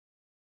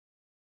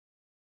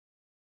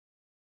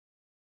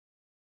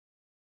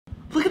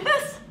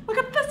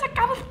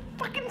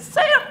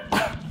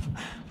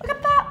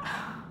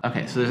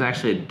Okay, so there's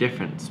actually a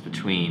difference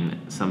between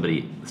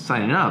somebody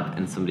signing up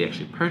and somebody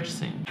actually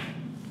purchasing.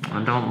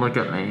 Oh, don't look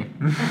at me.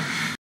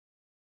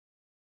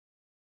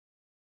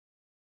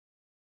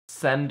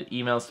 Send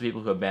emails to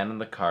people who abandon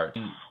the cart.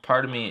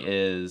 Part of me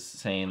is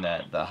saying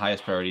that the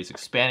highest priority is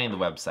expanding the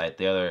website.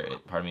 The other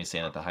part of me is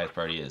saying that the highest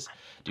priority is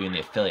doing the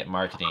affiliate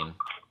marketing.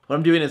 What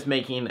I'm doing is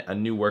making a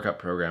new workout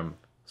program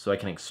so I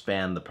can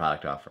expand the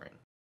product offering.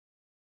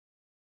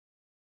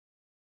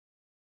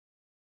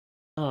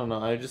 I don't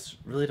know, I just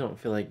really don't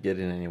feel like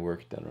getting any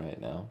work done right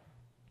now.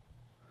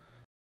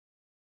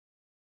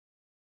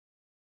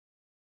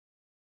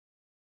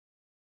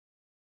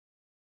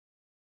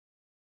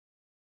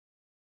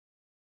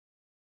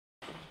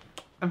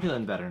 I'm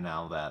feeling better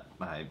now that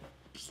I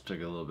just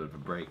took a little bit of a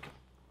break.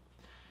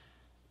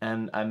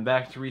 And I'm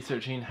back to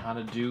researching how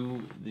to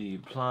do the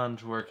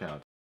plunge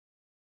workout.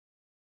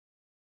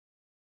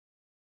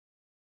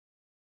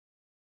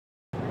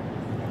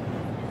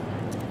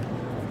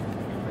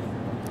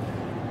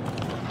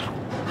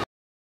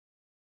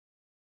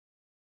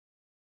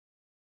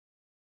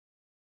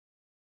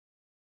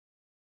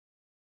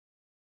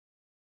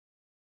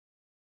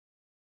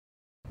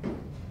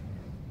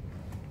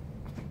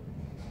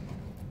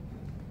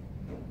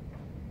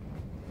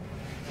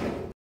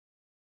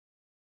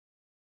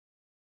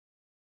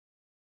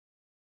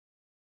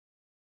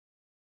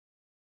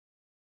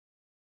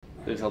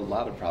 There's a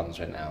lot of problems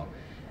right now,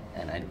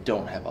 and I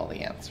don't have all the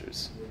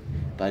answers.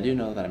 But I do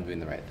know that I'm doing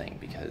the right thing,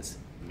 because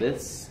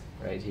this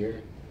right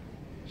here,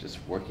 just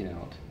working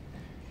out,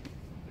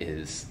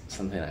 is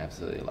something I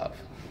absolutely love.